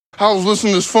I was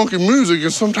listening to this funky music,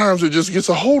 and sometimes it just gets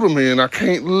a hold of me, and I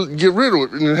can't get rid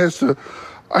of it. And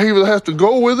I either have to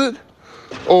go with it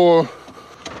or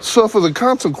suffer the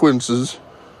consequences.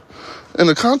 And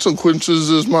the consequences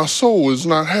is my soul is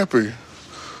not happy.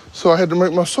 So I had to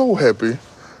make my soul happy,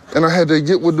 and I had to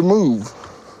get with the move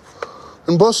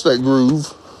and bust that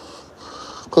groove,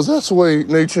 because that's the way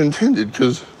nature intended,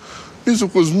 because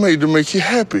music was made to make you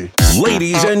happy.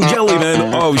 Ladies and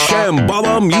gentlemen of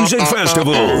Shambhala Music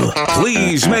Festival,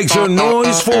 please make some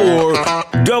noise for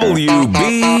WBBL.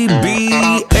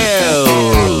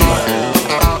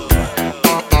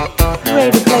 You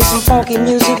ready to play some funky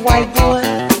music, white boy?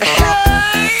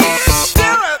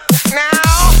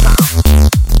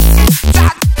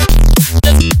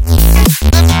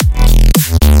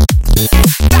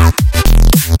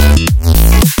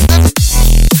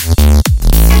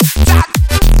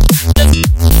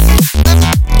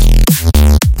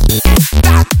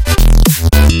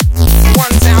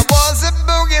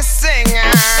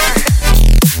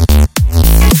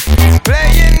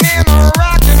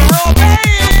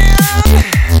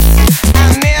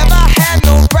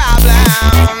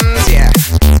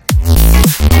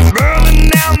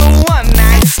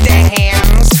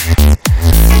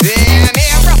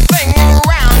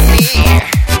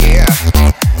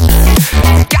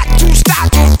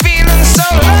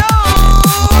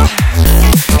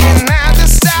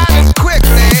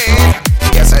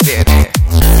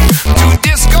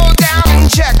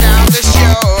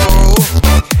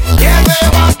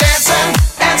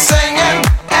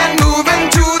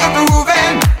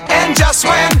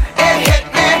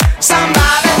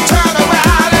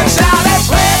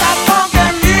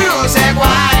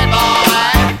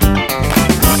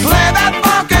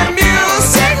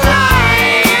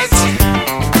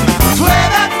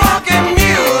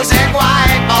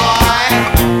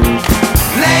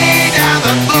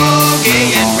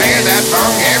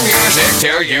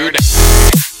 Tell you that.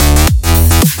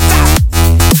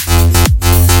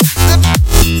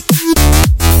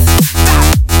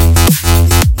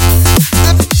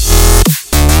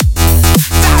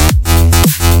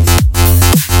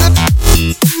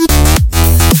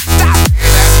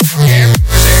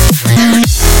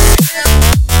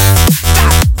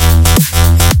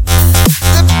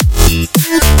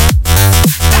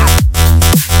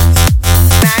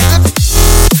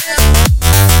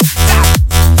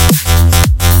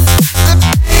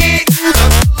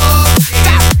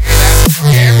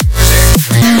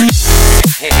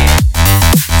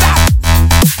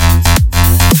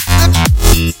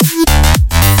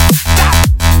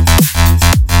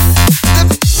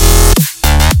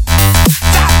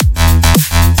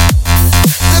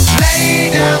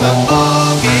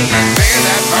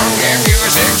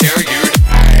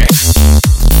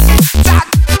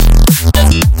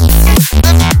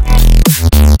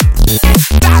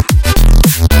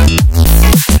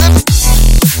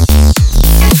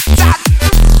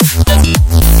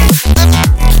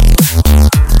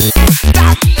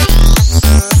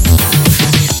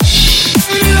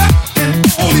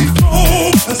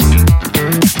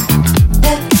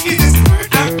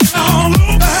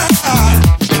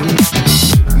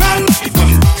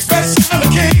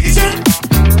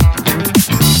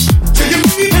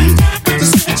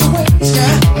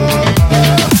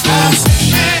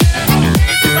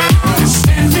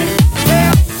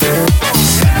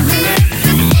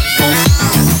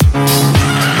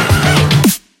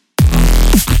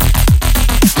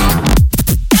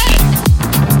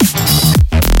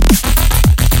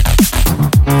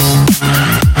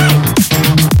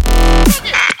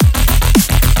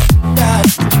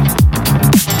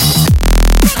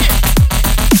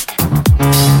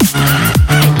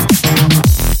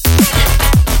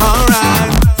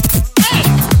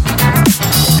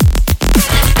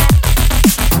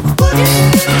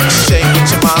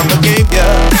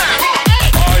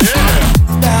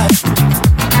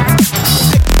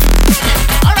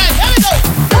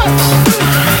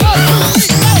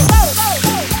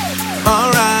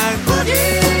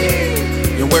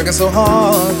 So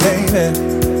hard, baby.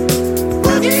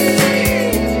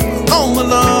 Oh my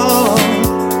Lord,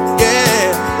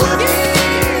 yeah.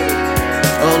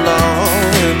 Oh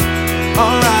Lord,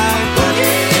 alright.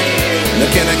 Now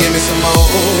can I give me some more,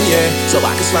 yeah, so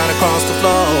I can slide across the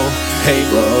floor? Hey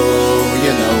bro,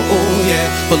 you know, oh yeah.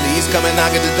 Police come and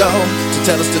knock at the door to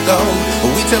tell us to go,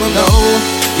 but we tell them no.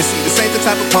 You see, this ain't the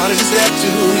type of party you step to,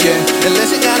 yeah,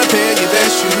 unless you got a pair of your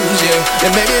best shoes, yeah.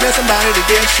 And maybe there's somebody to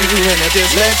get you, and they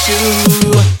just let you.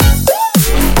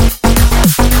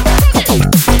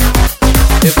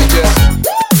 If we just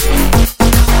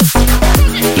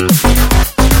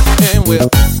and we'll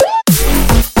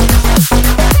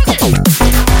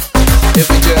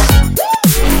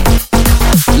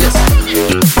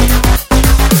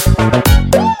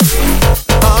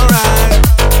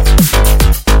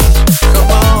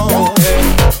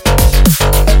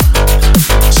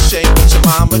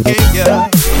yeah.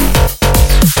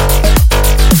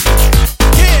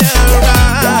 Yeah,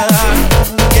 right,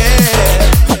 yeah.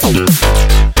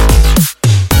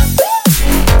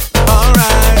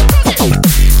 Alright,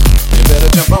 you better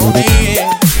jump on in.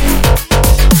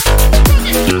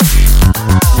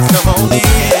 Come on in,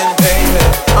 baby.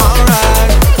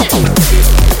 Alright.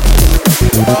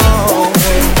 Oh,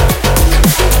 baby.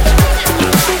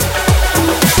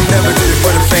 Never did it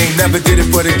for the fame, never did it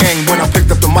for the game. When I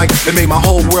picked up the mic, it made my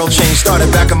whole world change.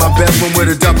 Started back in my bedroom with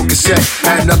a double cassette.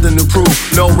 Had nothing to prove,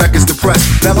 no records to press.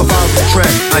 Never followed the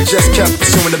trend, I just kept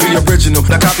pursuing to be original.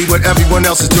 Now copy what everyone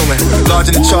else is doing.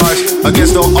 Large in the charge,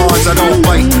 against all odds, I don't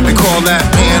bite. They call that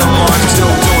paying homage, I'm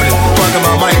still doing it. Plugging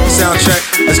my mic, sound check.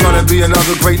 It's gonna be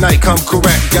another great night, come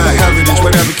correct. Got heritage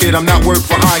with every kid, I'm not work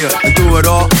for hire. And through it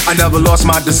all, I never lost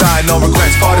my desire, no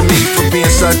regrets. Part of me for being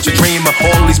such a dreamer.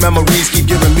 All these memories keep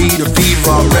giving me the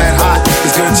fever. I'm red hot,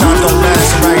 cause good times don't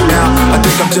last. And right now, I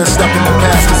think I'm just stuck in the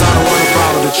past, cause I don't wanna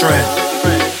follow the trend.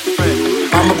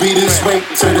 I'ma be this way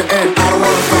to the end, I don't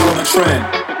wanna follow the trend.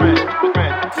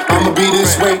 I'ma be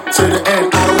this way to the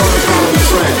end, I don't wanna follow the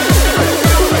trend.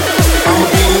 I'ma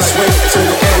be this way to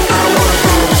the end, I don't wanna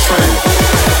follow the trend.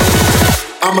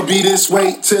 I'ma be this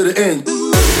way to the end.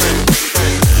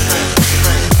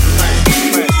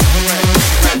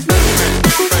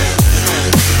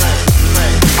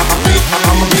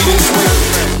 I'ma be this way.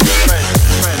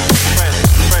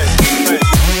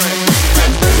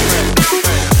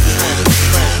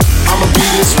 I'ma be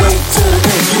this way to the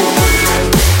end.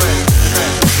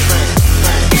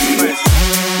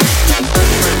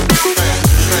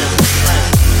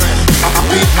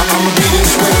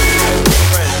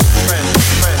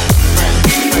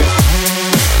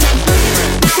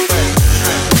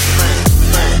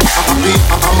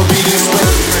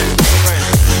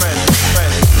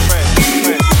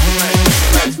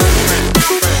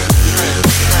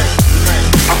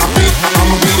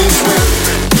 I'ma be this way.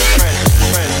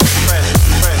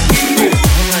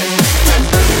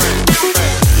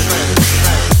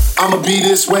 I'ma be this way. I'ma be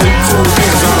this way. I'ma be this way to the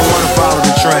end. I don't wanna follow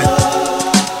the trend.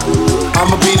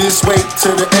 I'ma be this way to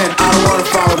the end. I don't wanna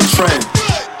follow the trend.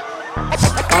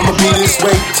 I'ma be this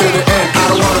way to the end. I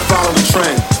don't wanna follow the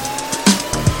trend.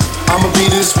 I'ma be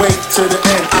this way to the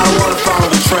end. I don't wanna follow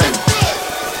the trend.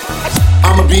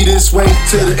 I'ma be this way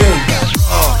to the end.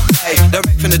 Hey,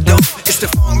 direct from the dome. It's the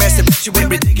phone master, bet you ain't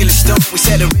ridiculous stone. We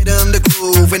set a rhythm, the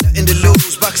groove, and nothing to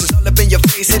lose. Boxes all up in your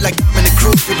face, it like I'm in the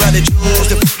crew. We buy the jewels,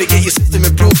 the food to get your system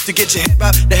improved. To get your head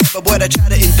out, the head of what I try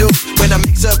to endure. When I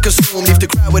mix up, consume, leave the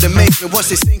crowd with amazement. Once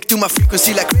they sink through my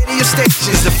frequency like radio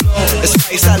stations. The flow, it's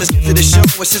right silence to the show.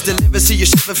 It's just delivered, see you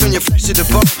shiver from your flesh to the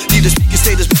bone. Leave the speaker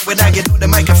status blown when I get on the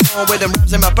microphone. With them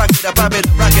rhymes in my pocket, I pop it,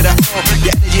 I rock it, I own.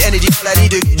 Your energy, all I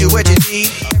need to get you what you need.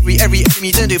 Every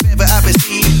enemy turn to ever I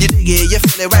perceive. You dig it, you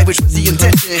feel it right, which was the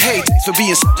intention. Hey, thanks for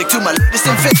being subject to my latest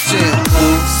invention.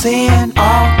 Seeing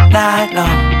all night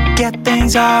long, get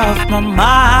things off my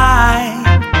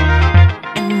mind.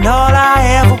 And all I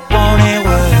ever wanted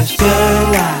was good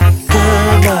life,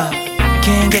 good love.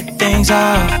 Can't get things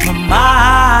off my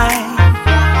mind.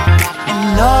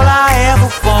 And all I ever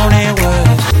wanted was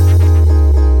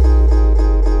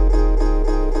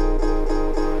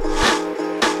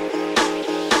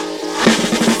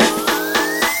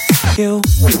you.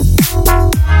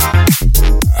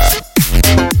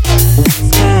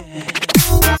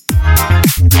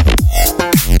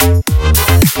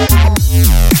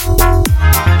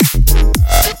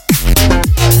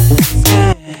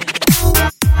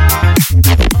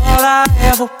 All I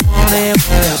ever wanted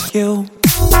was you.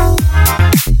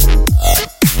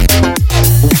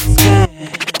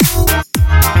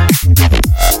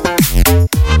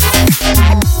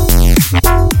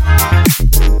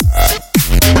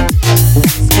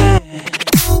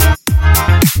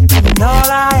 And all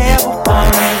I ever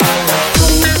wanted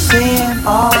was seeing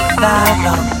all night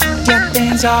long, get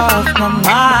things off my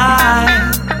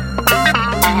mind.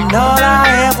 And all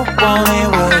I ever wanted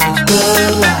was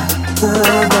good life,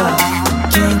 good love.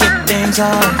 Can't get things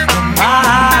off my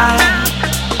mind.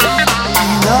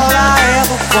 And all I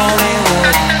ever wanted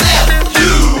was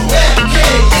UNK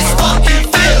is funky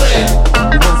feeling.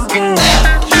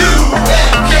 UNK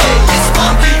is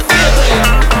funky feeling.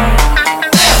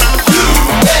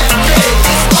 UNK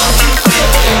is funky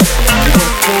feeling.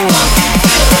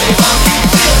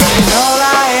 and all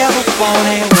I ever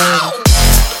wanted was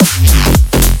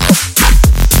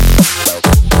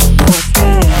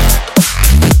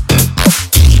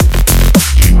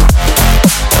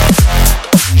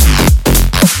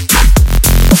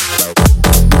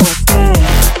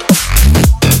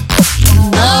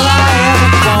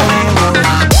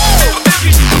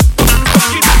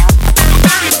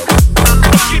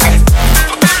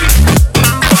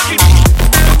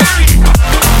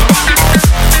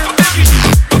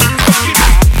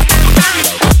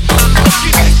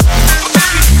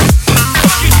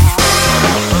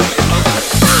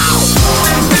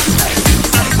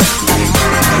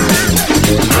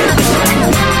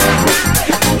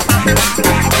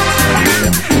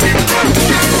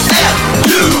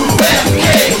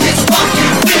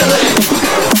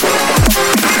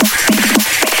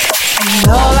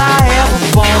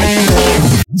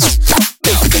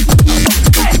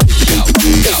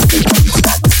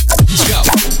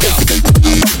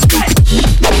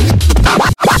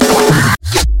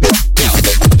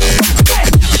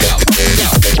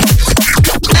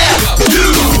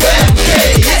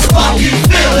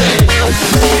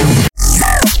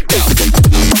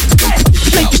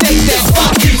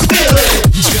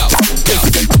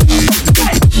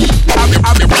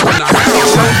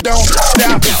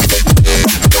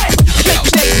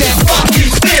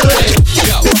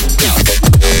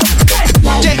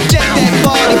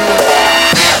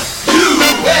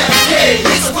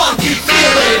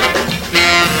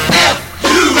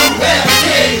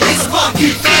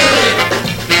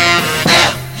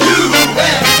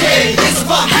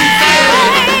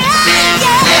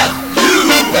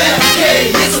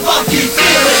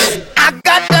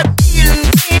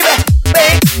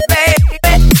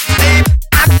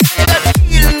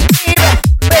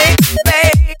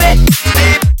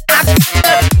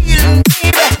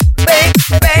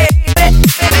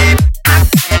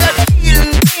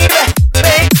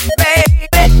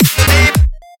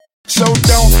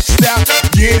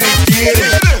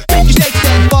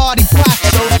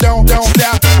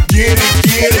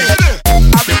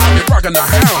in the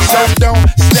house. So don't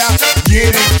stop,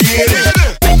 get it, get it.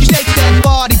 Make you shake that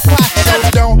body, pop. So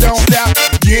don't stop,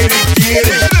 get it, get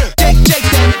it. Shake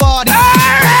that body.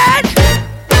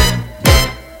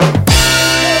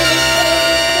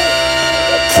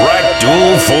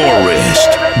 Fractal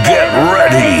Forest. Get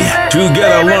ready to get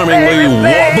alarmingly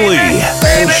wobbly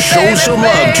and show some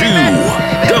love to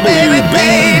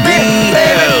WBBL.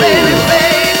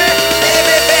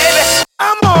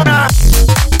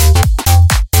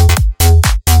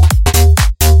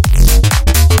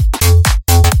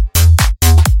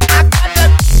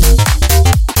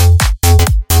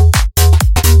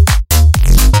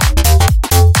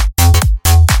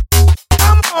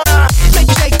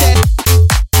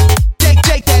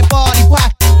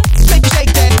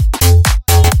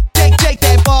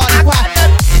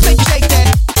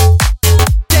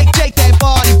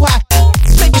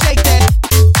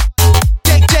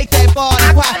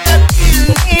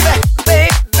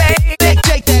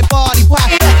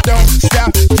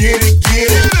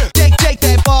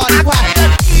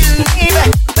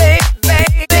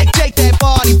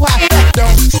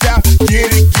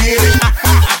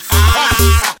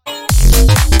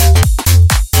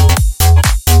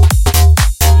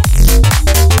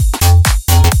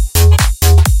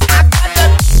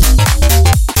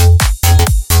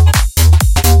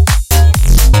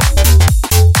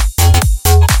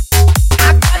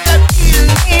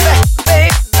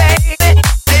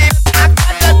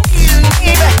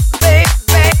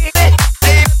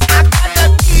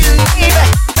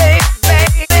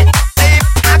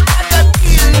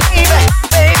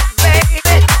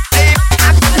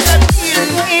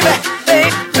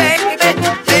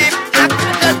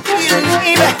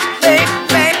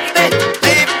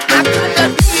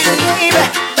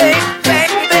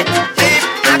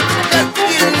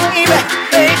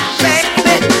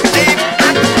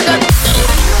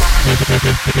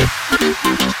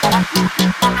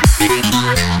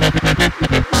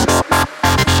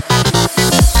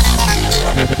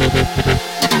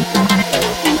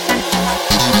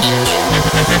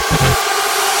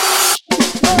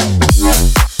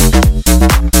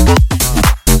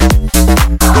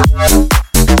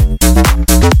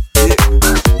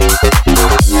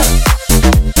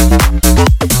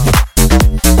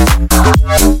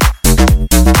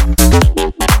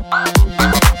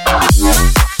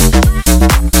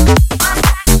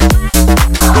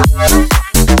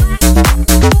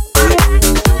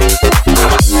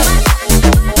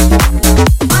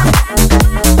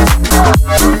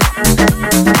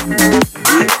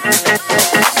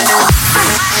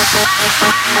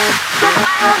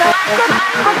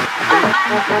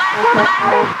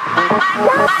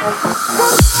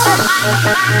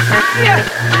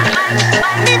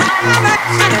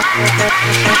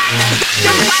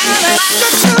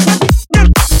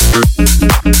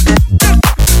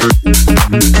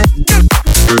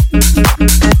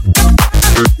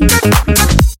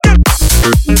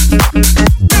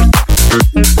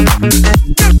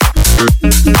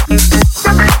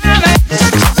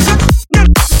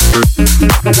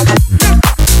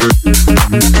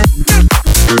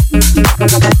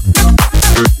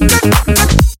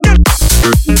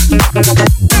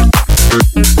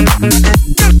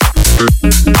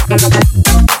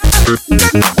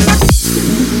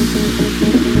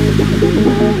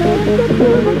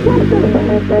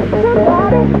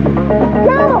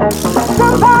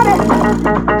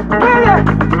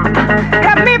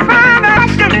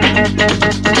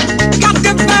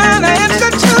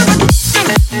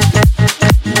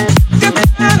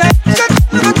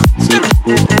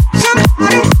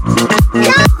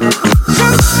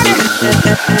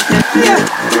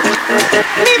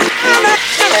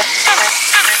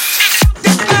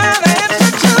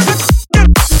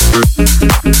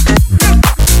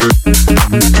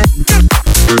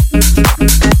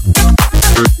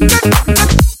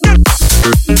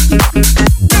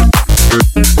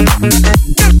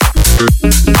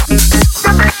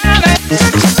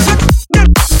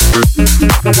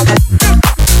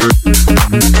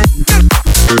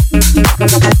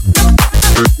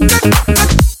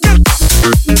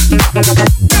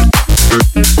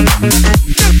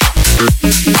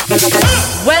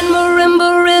 When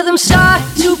marimba rhythms start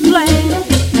to play,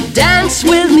 dance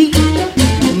with me,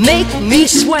 make me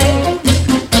sway.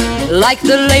 Like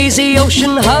the lazy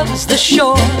ocean hugs the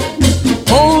shore,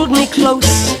 hold me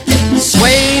close,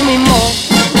 sway me more.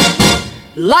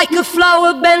 Like a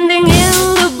flower bending in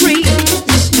the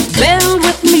breeze, bend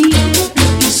with me,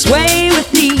 sway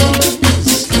with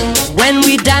ease. When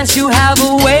we dance you have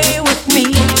a way with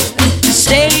me,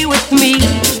 stay with me,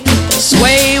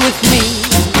 sway with me.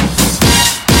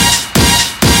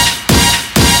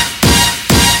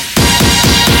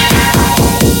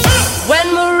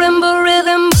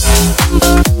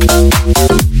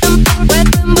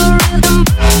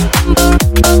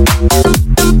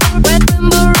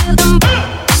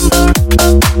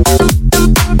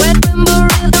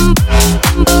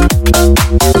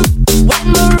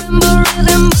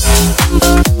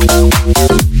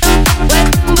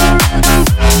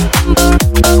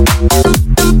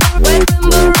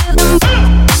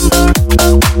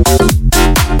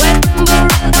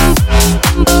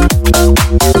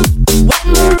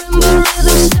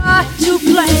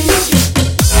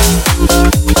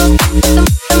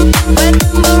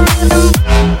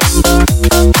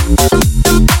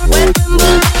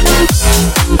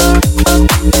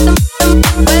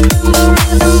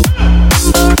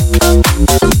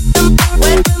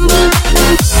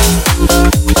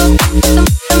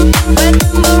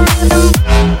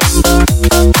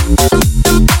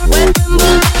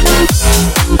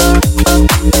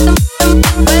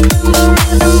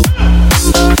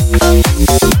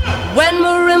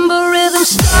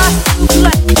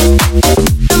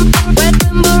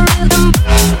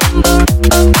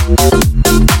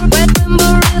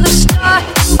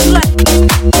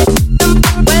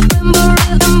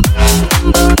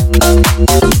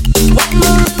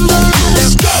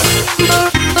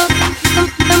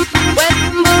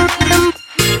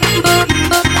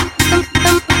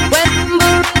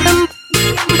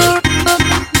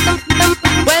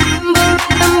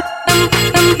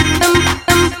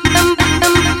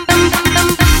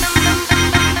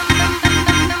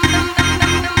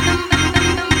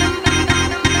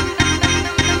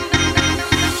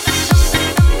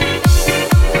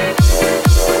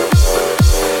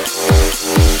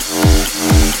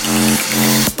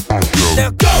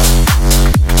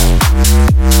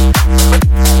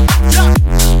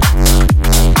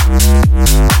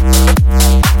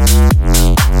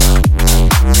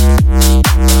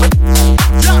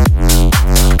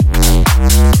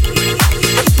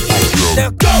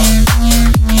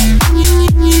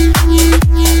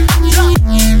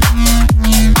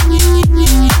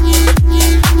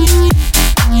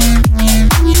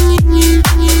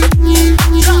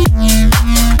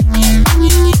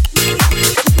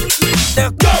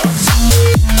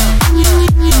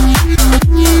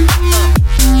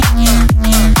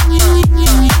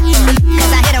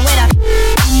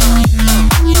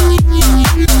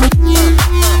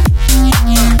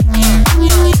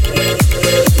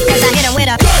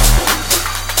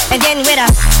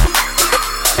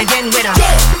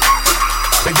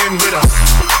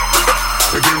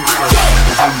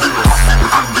 Cause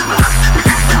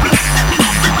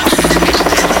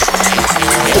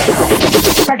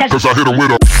I hit him with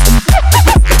a.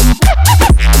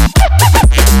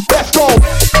 Let's go.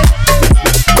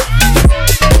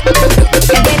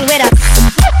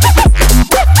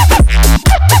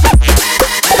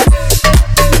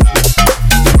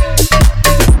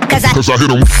 Cause I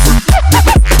hit him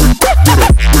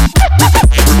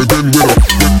with and then with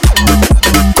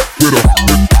a.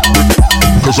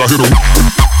 Cause I hit him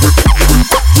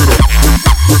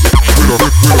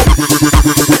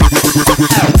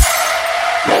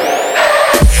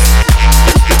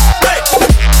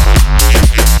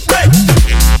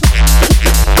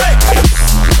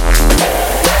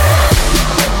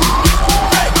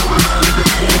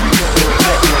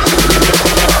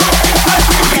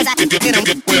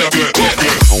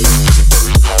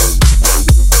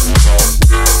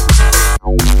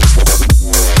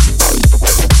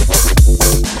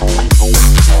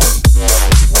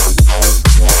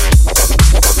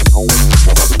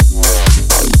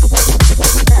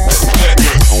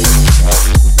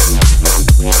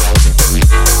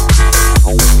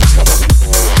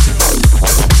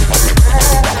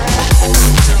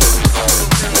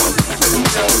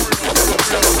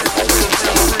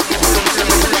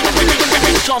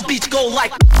Some beats go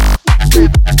like.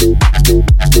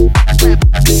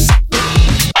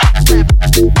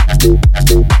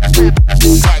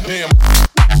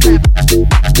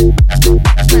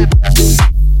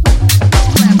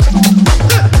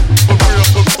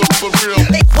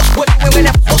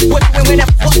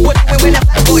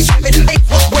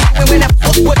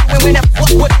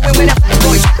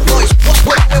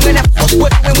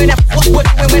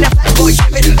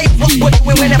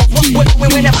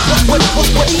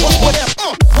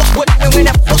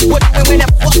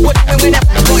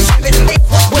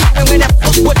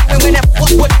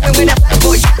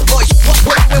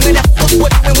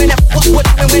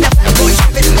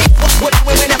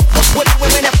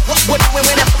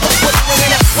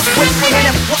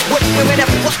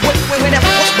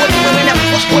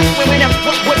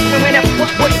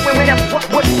 What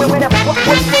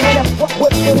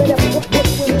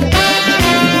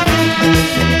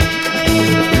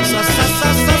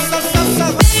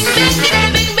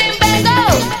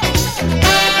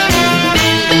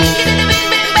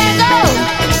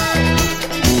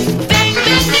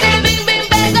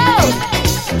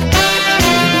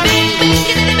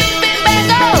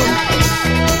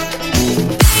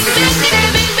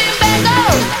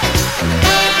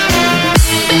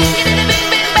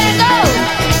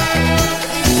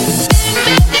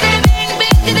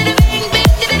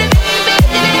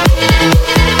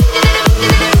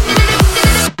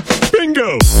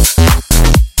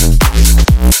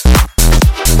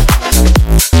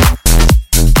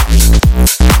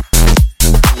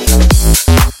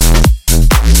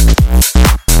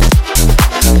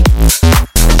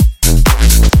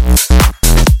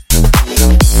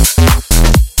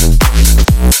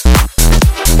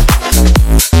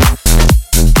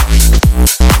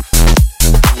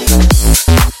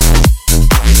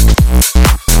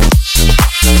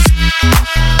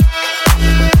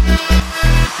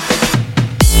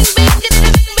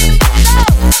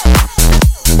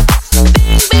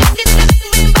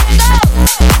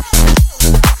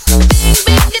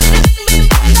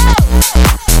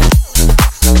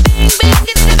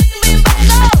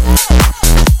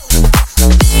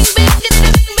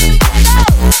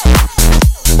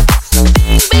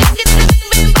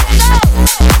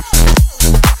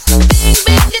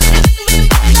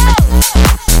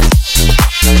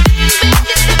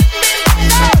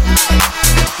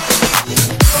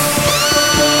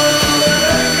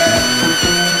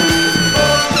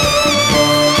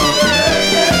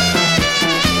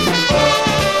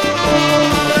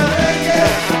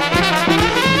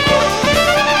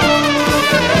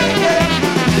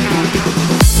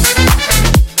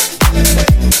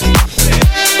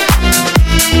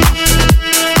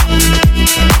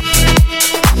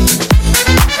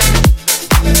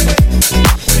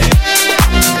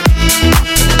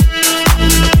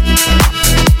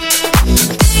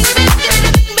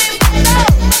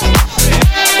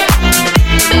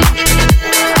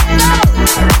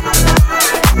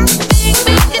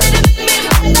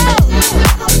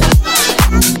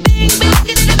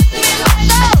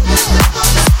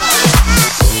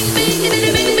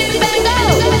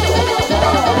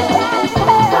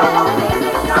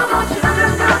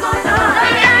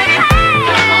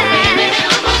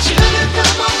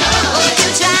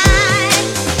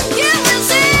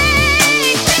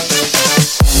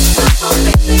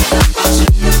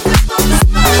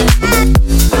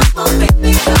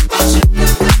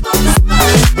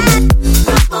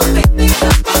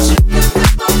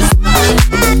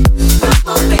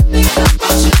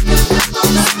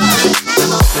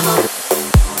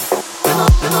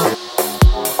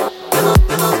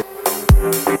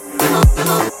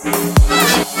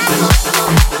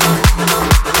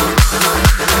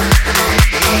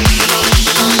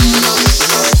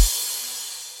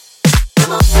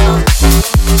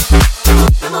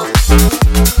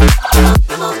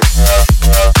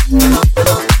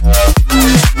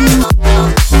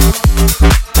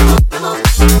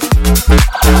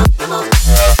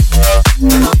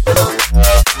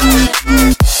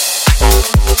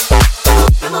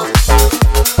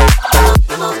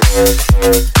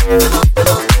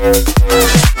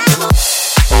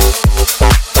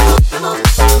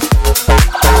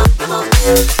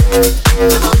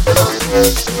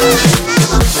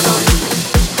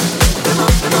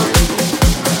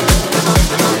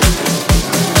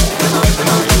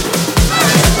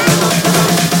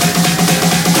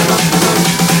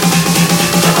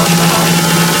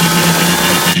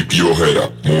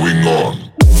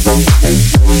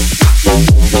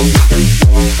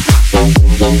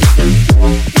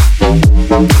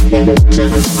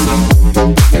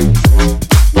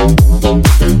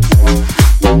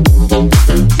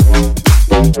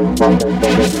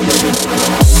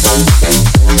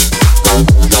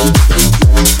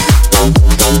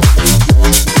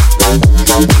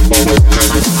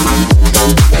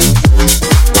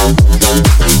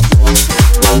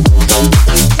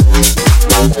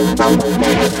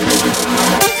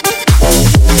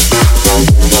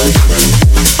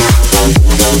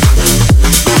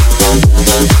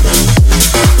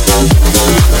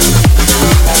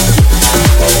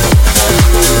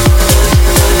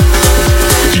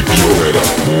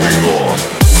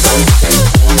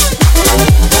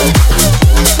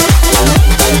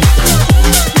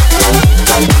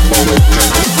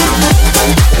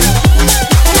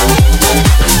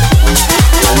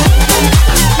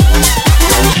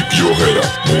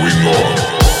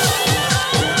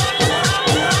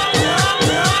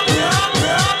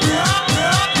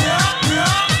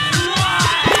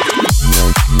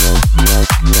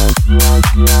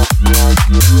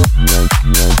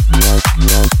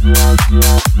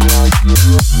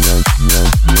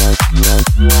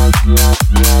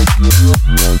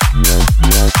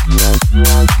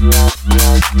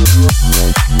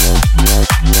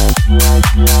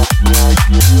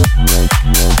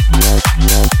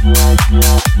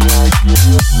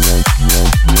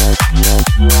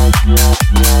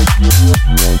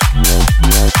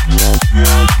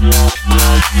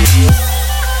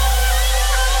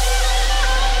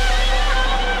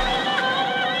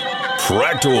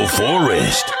Fractal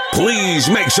Forest. Please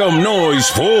make some noise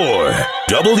for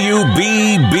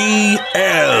WBBL.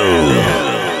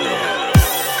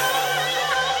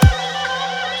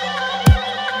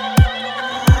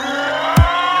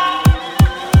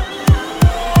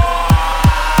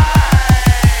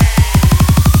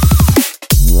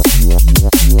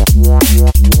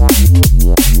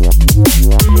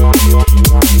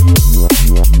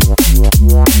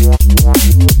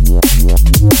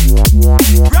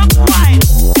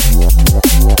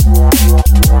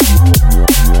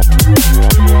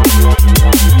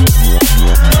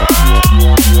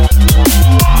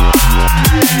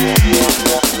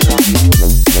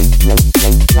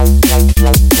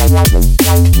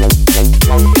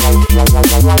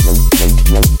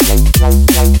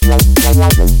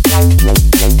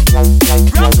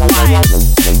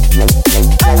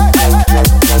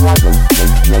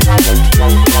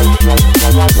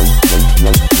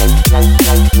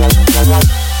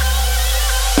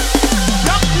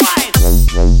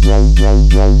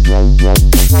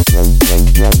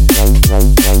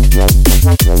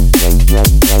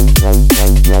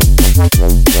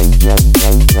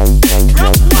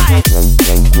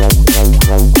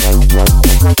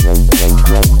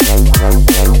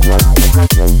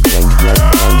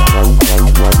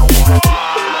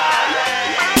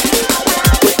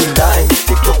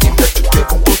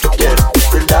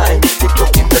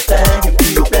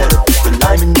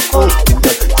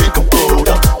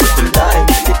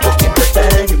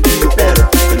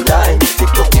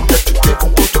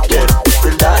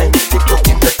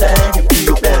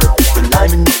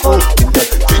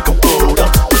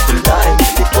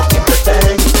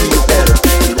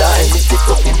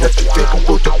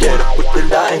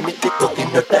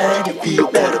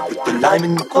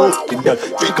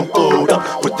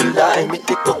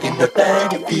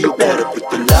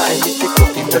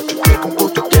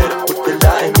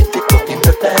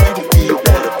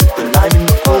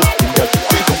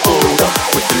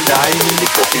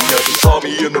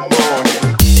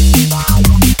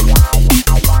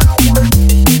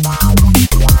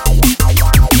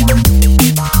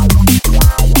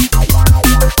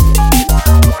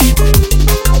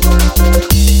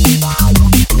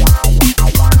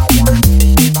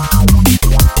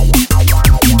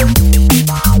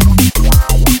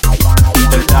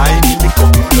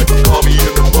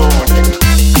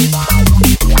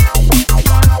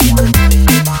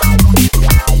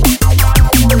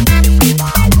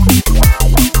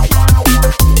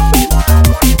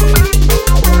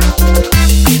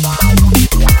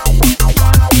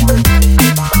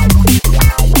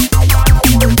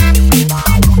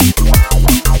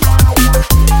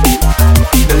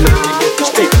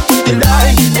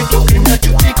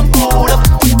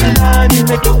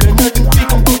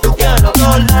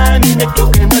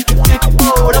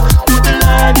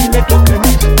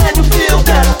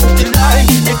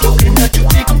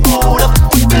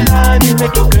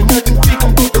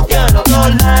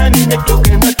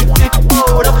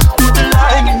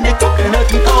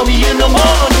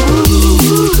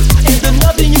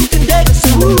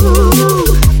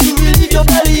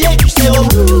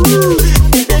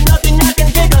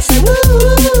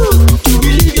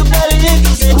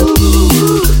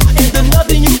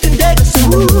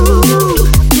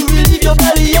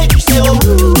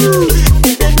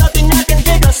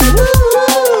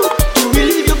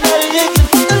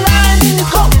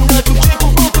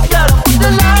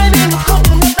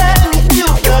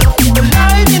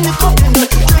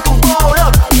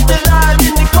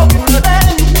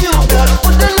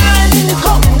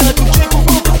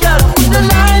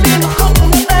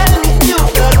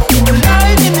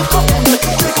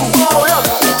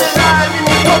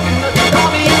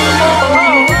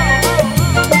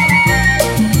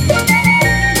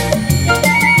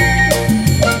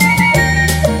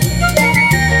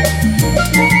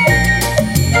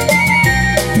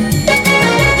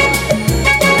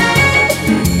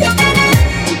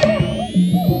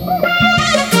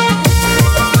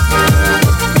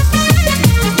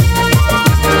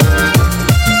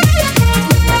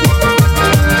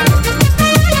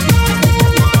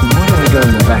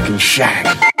 fucking shack.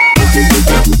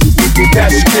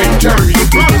 Let's get dirty.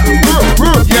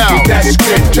 Yeah, let's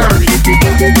get dirty.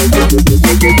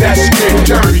 Let's get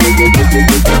dirty.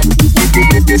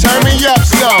 Turn me up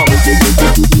some.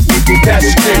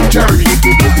 Let's get dirty.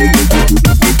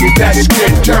 Let's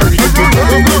get dirty.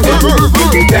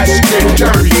 Let's get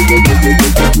dirty.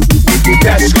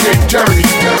 Let's get dirty.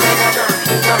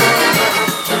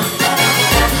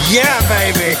 Yeah,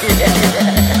 baby.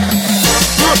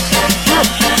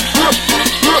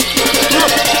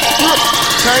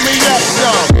 Turn me up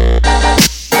some.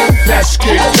 Let's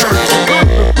get dirty.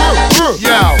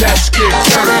 Yo, let's get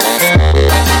dirty.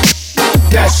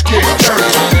 Let's get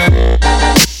dirty.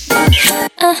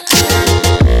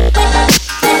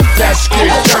 Let's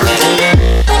get dirty.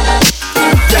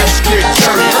 Let's get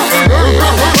dirty.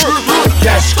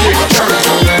 Let's get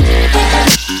dirty.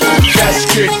 Let's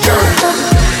get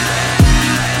dirty.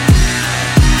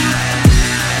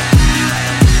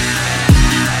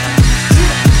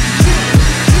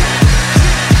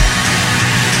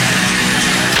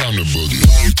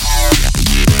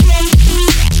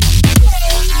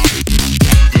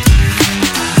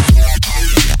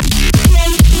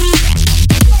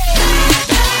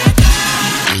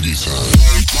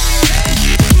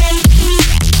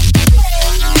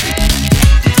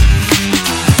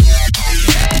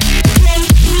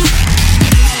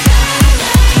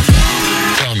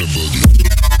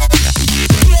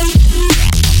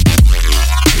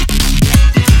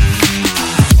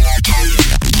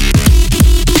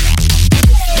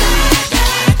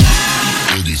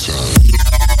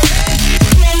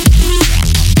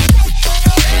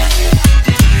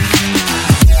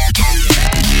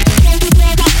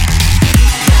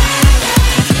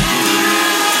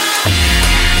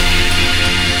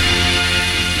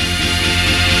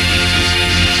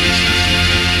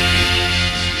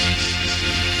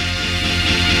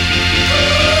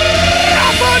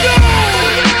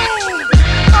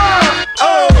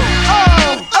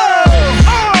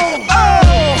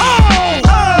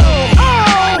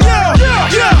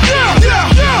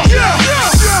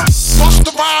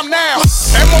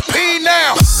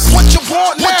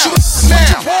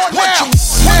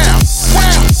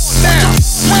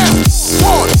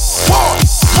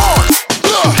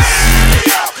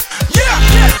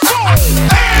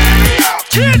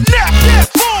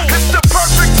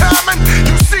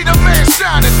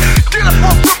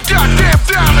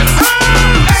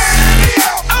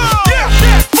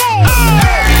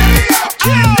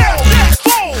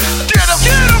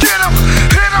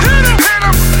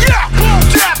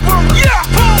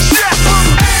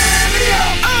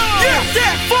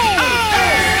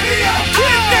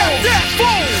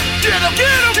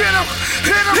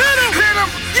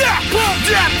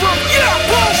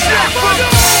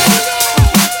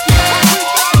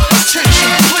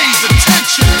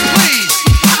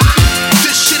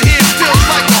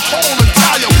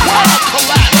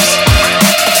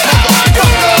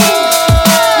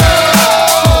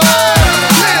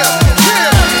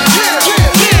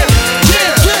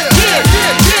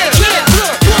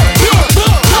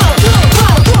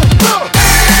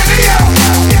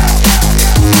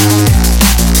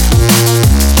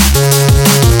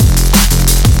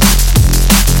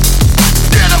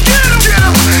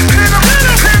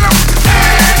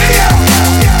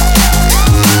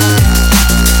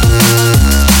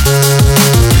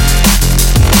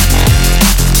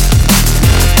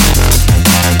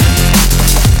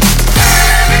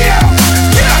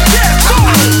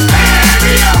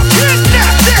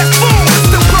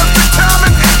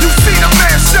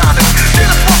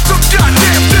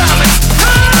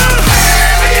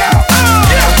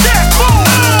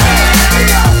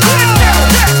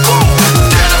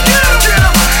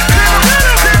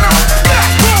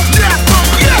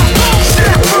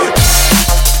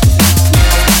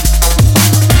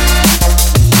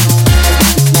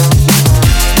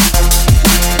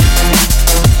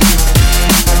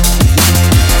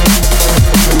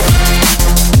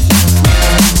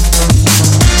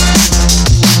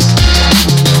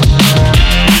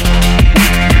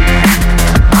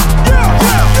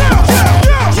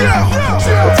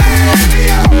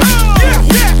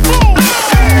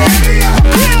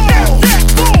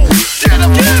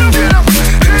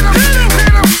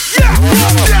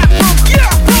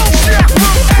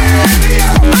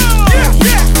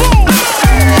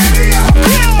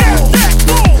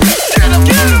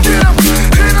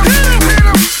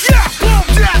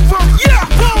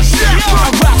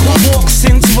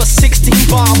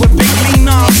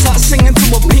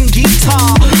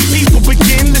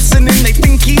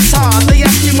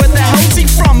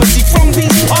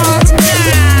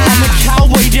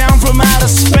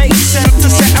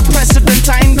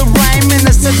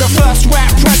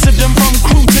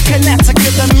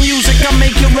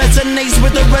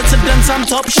 I'm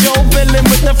top show villain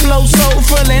with the flow so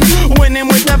thrilling. Winning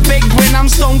with the big win, I'm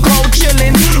stone cold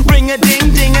chilling. Ring a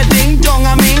ding dong,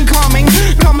 I'm incoming.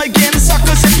 Come again,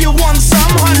 suckers, if you want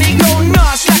some honey. Go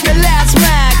nuts like a last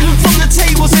mag. From the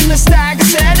tables in the stack,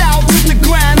 set out to the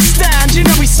grandstand. You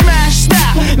know we smash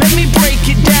that, let me break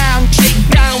it down. Kick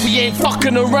down, we ain't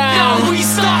fucking around. Now we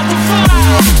start the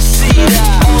fire. See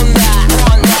that, on that,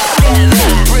 get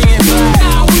that, bring it back.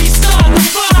 Now we start the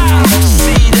fire.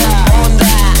 See that, on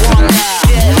that,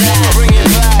 get that, bring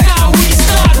it back. Now we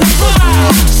start the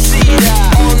fire. See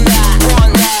that, on that,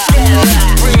 get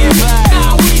that, bring it back.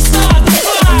 Now we start the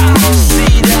fire.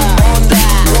 See that, on that,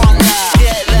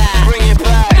 get that, bring it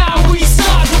back. Now we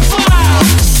start the fire.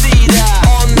 See that,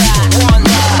 on that,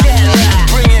 get that,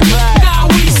 bring it back. Now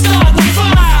we start the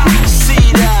fire. See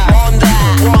that, on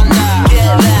that,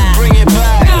 get that, bring it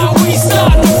back. Now we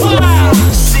start the fire.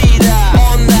 See that,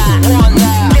 on that,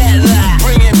 get that,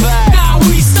 bring it back. Now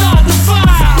we start the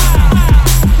fire.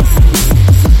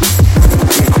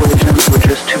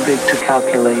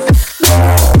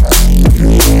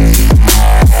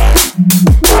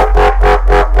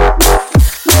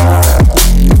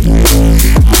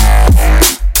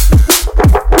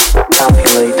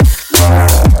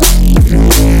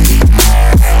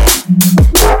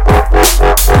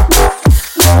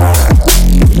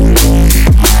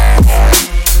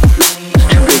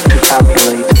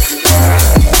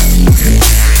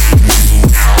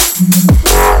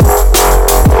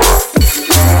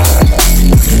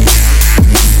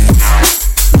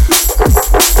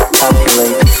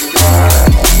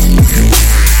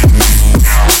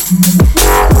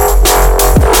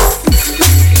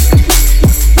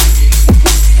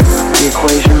 The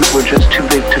equations were just too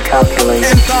big to calculate.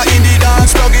 Enter in the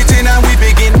dance, plug it in and we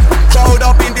begin. Crowd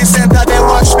up in the center, they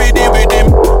watch me the rhythm.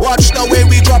 Watch the way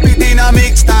we drop it in a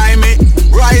mix time it.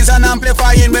 Rise and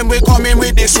amplifying when we come in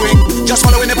with the swing. Just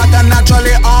following the pattern,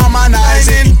 naturally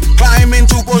harmonizing. Climb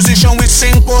into position, we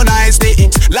synchronize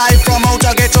it. Live from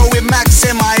outer ghetto, we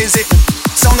maximize it.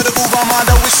 Sound of the groove,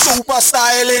 Amanda, we super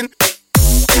styling.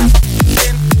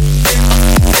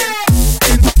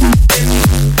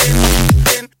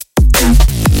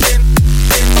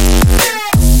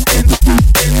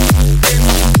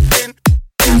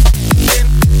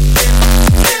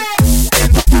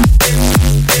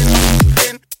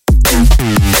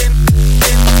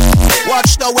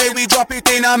 Watch the way we drop it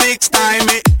in a mix time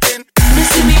it. You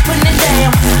see me putting it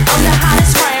down, I'm the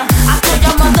hottest round. I told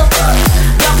y'all motherfuckers,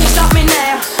 y'all can't stop me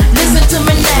now. Listen to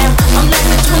me now, I'm left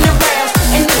between the rails.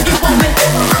 And if you want me,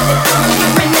 then come and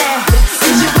get me now.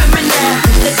 Is you with me now?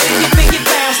 Let's biggie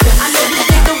bounce. I know you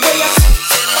dig the way I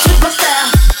switch my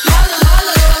style. Holla,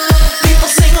 holla. People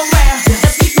sing around, the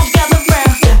people gather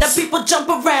round, the people jump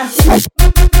around.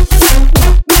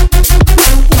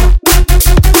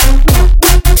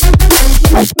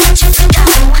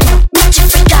 What you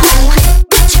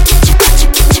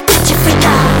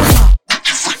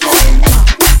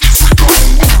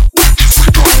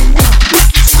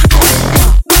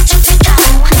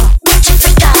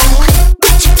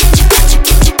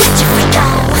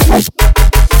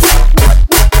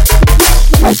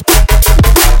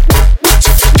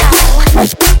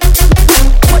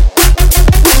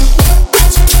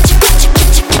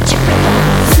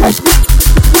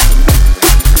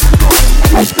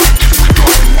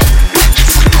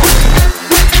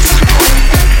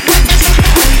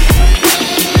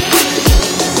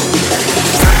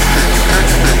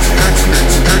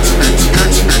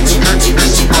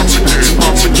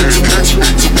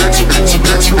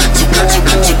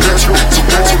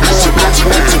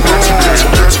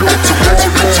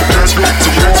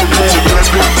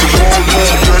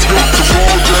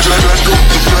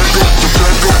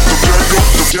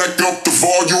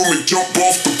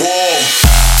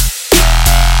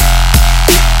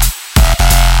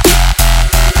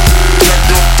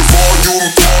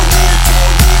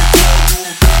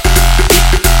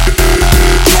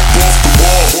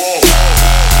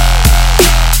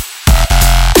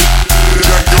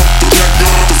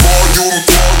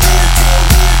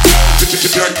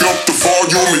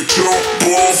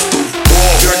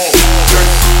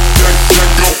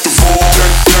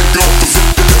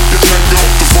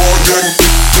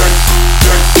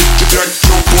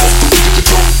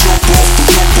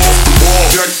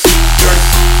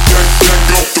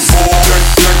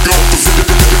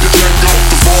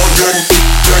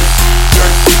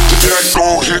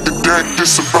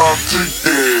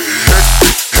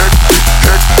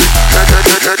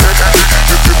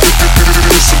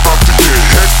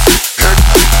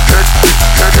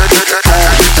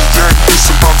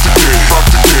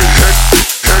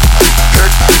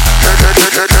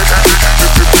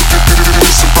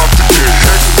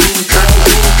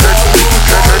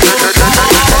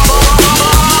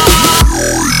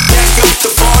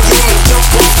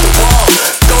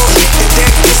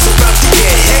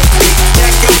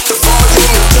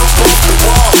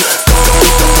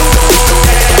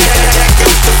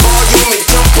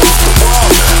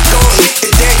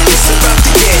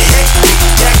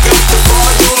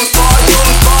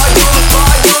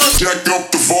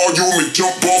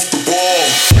jump off the ball.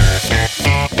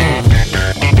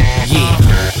 Yeah.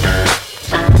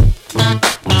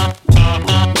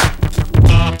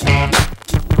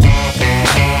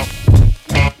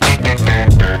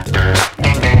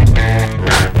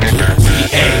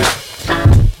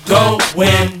 We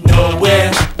ain't going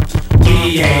nowhere.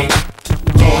 We ain't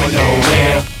going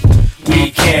nowhere. We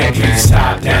can't be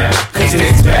stopped now, cause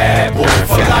it's bad boy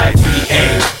for life. We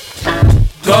ain't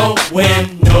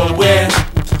going nowhere.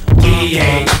 We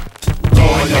ain't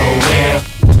going nowhere.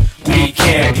 We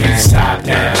can't be stopped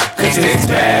now, cause it's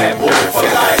bad boy for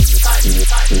life.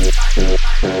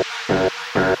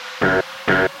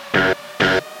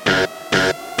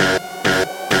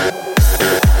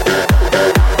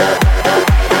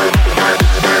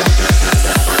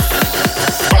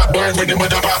 With the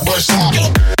bad boy song.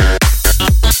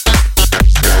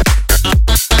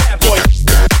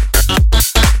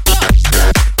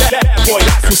 Bad boy,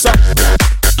 that's what's up.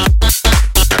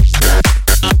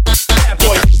 Bad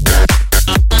boy,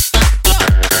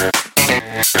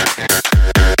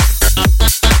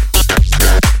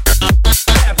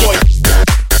 bad boy,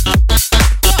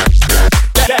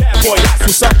 bad boy, that's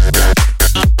what's up.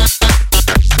 Bad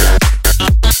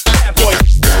boy.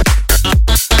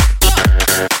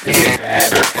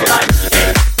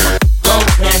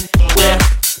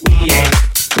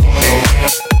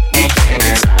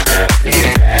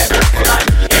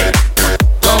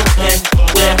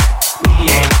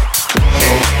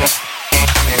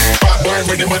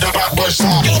 With the bad boy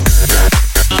song.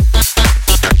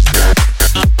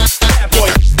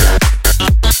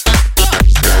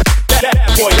 Bad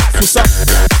boy, that's what's up.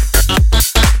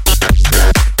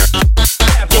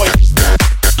 Bad boy,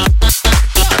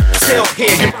 still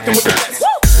here, you're rockin' with the best.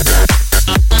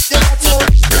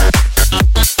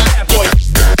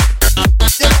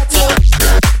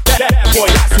 Bad boy,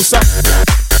 that's what's up.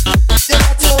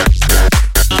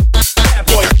 Bad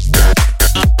boy.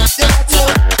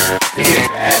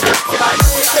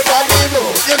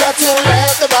 You got to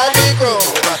let the body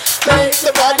groove. Make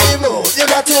the body move. You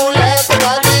got to let the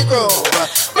body groove.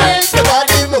 Make the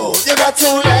body move. You got to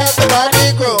let the body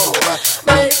groove.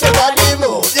 Make the body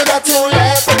move. You got to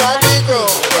let the body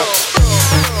groove.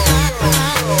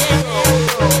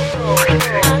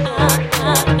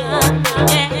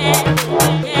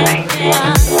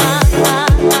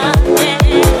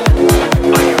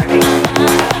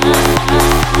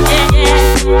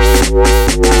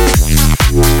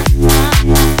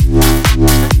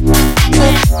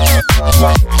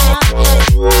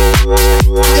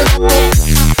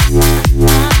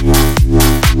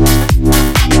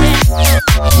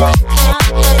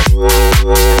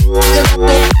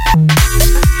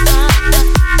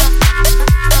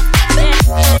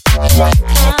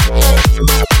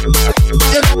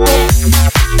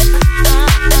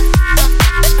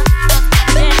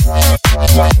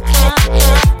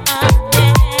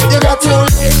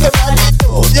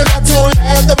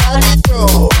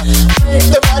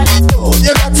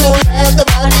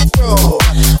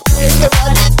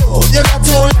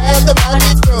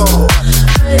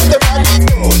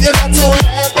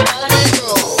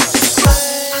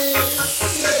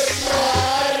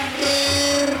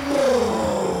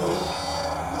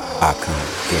 I can't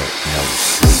get no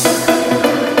sleep.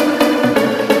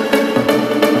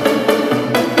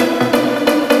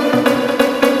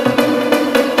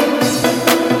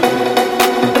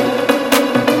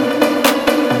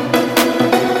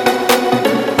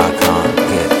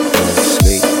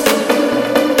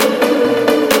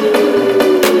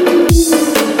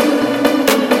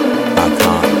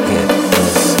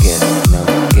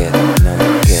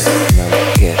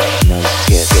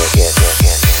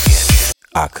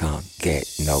 I can't get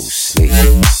no sleep.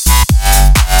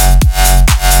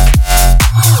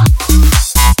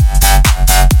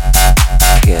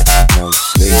 Get no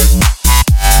sleep.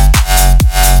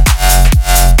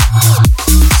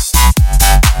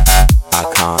 I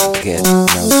can't get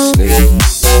no sleep.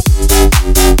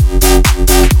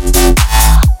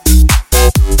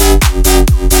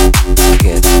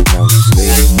 Get no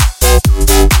sleep.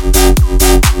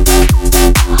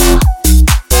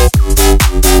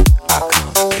 I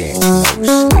can't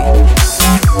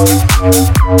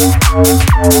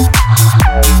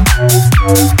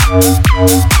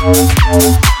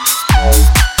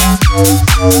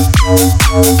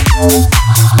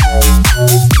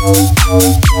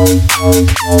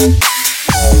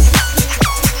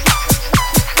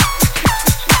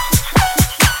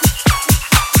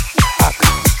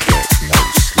get no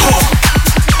sleep.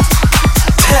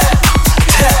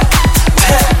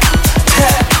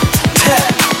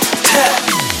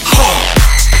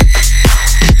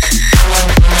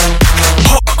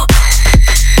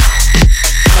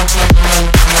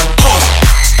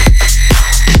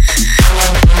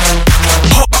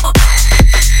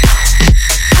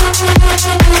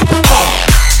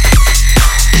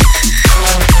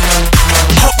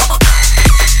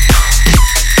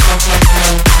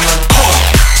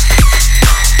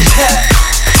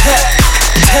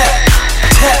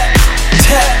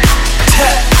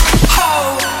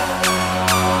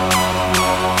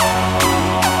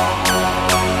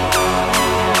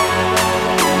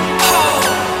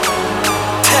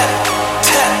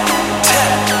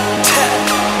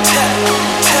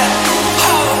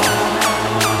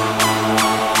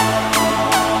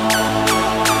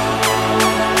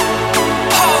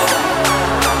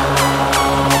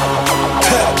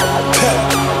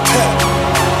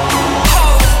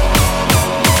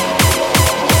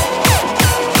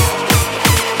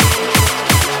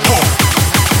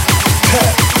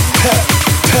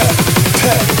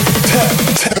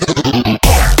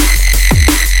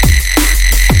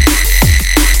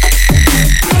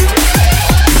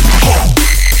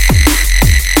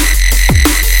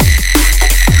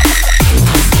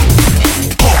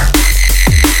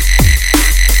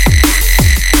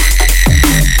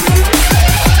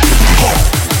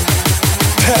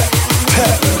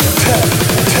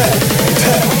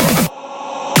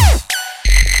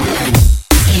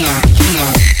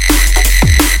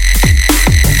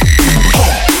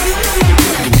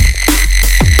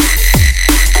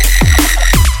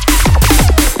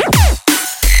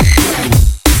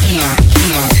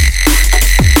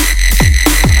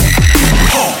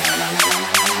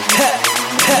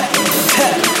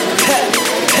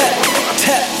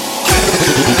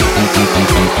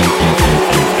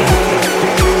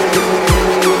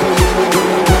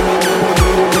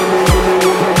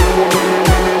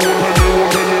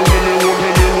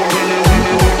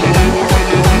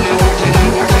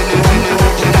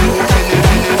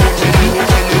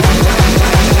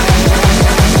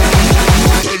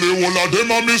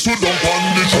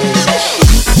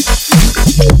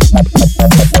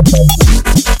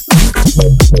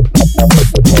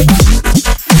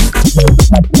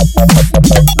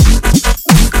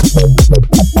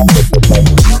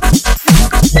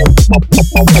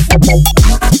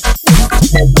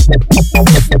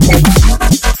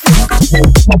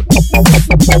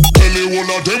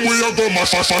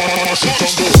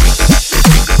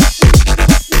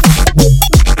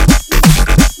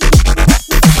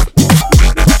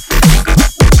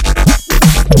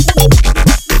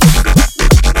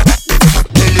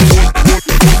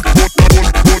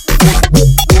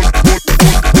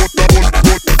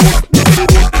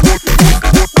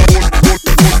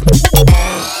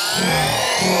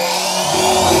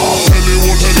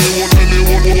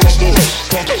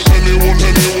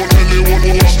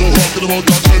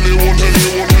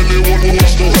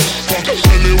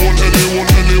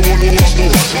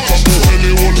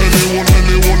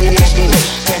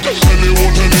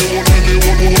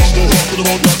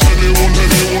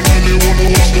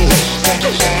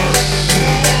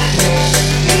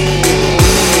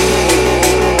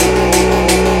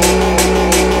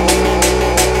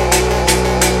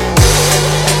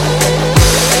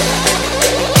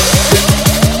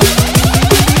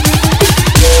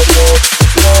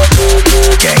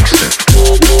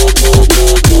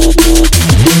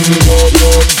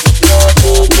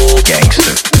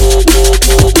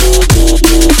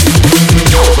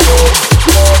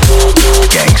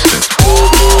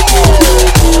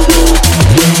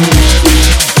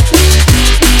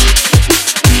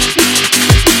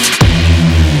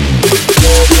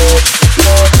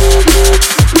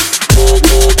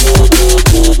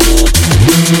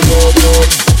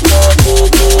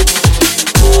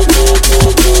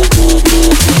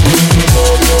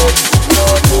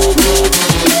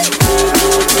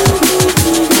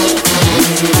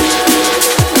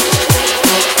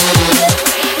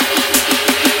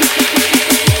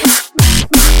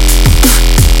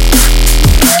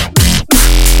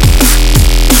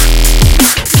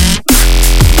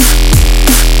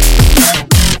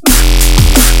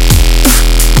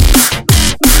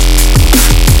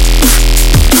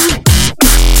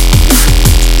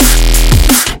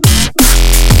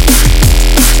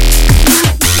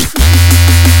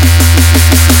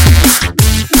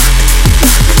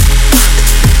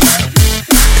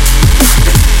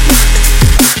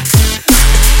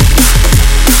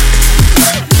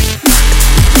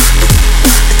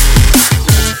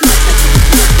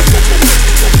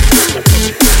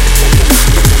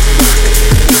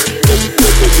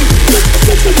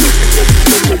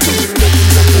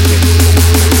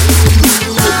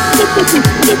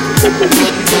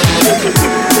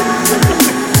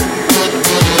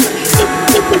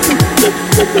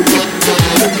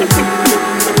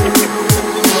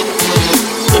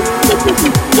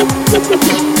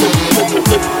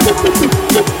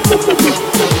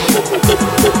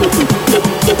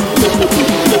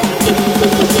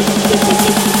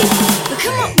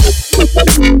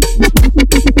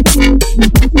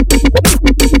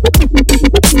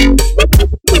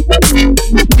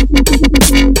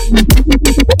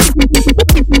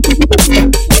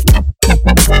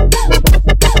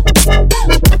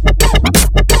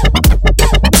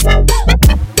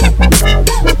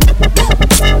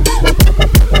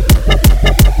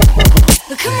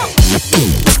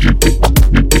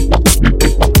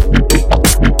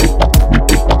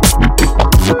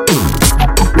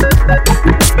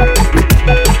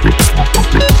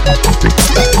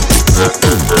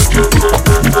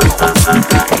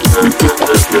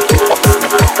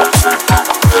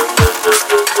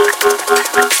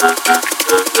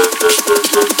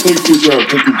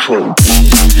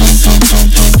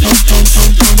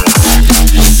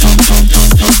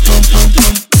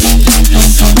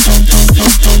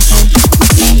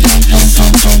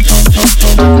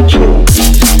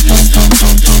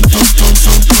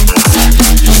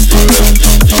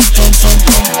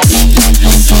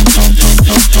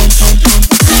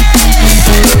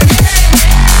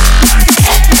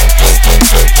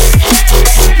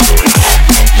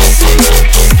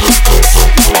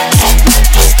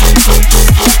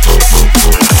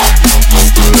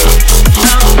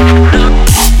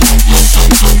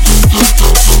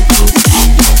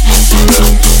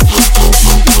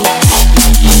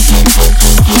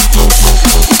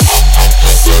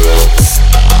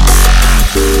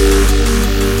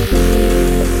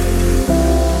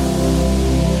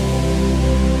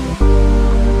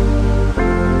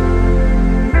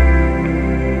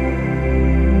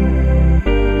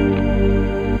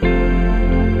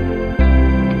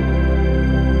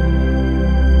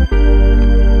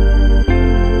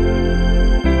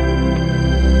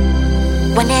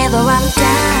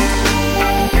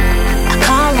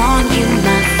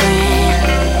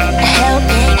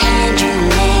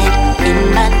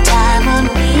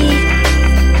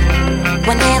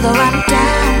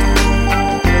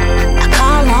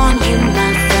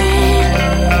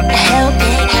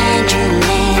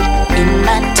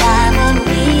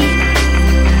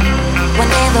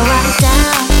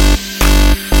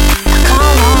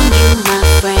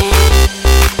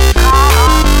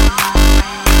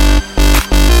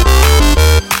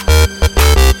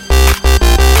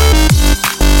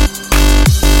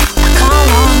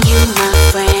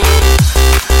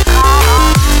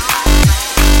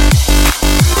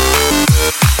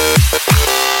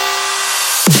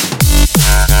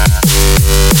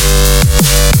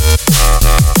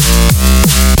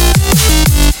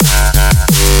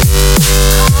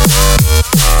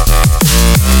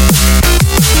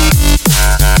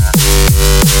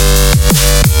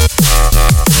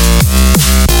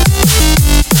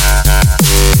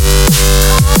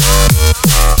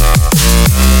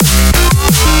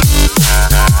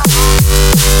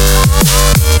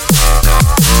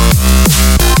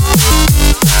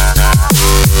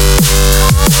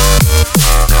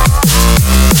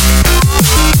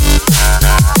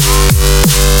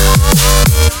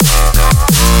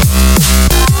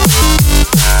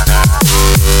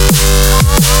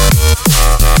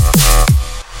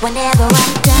 Whenever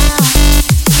I'm down,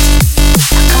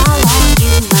 I call on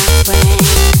you, my friend.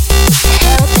 A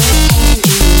helping hand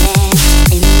you lend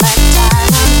in my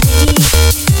time of need.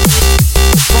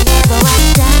 Whenever I'm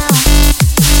down,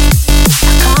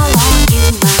 I call on you,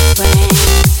 my friend.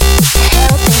 A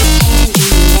helping hand you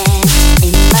lend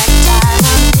in my time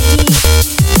of need.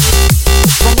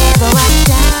 Whenever I'm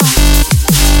down,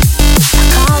 I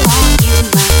call on you,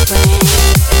 my friend.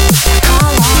 I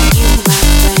call on you, my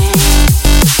friend.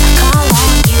 I call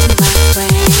on you, my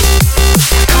friend. I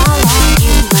call on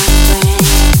you, my friend.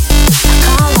 I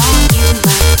call on you,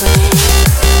 my friend.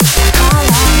 I call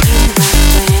on you, my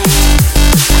friend.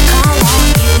 I call on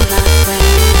you, my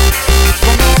friend.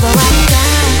 Whenever I'm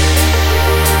down,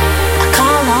 I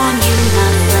call on you, my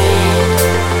friend.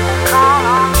 Call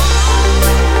on.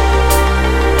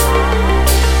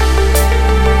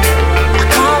 I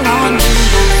call on you,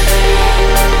 my friend.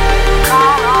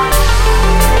 Call on.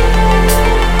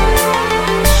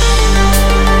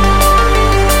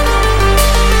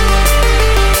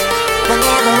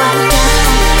 Whenever I'm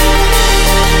down,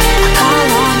 I call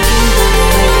on you, my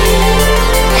friend.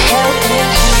 A helping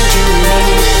hand you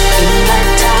lend in my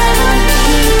time of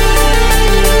need.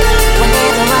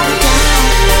 Whenever I'm down,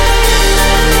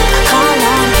 I call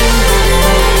on you, my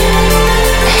friend.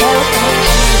 A helping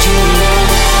hand you lend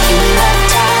in my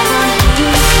time of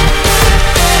need.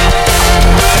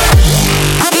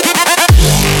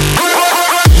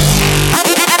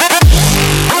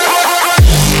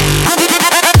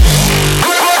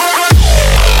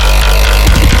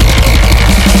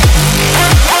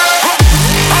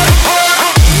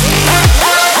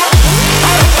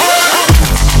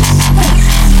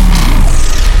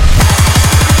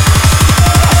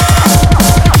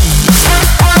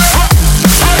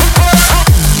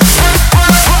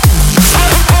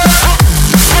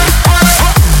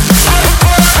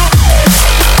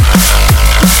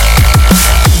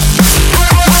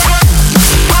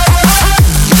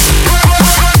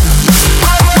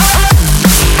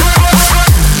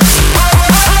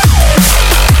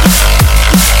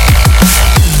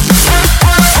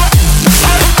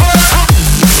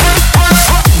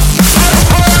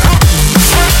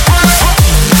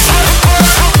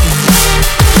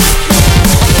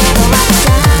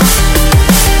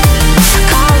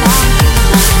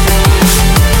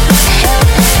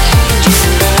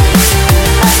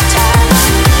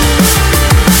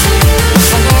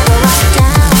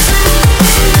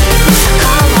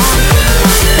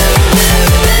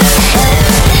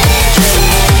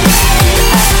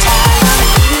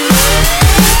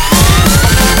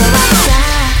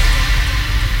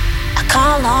 I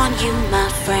call on you, my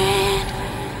friend.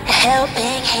 A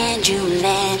helping hand you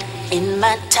lend in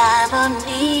my time of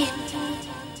need.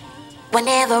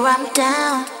 Whenever I'm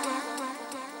down,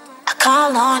 I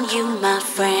call on you, my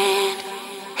friend.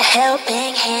 A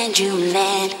helping hand you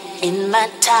lend in my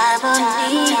time of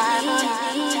need.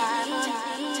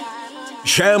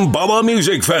 Shambhala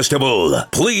Music Festival.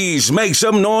 Please make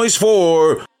some noise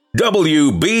for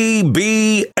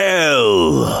WBBL.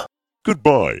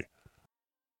 Goodbye.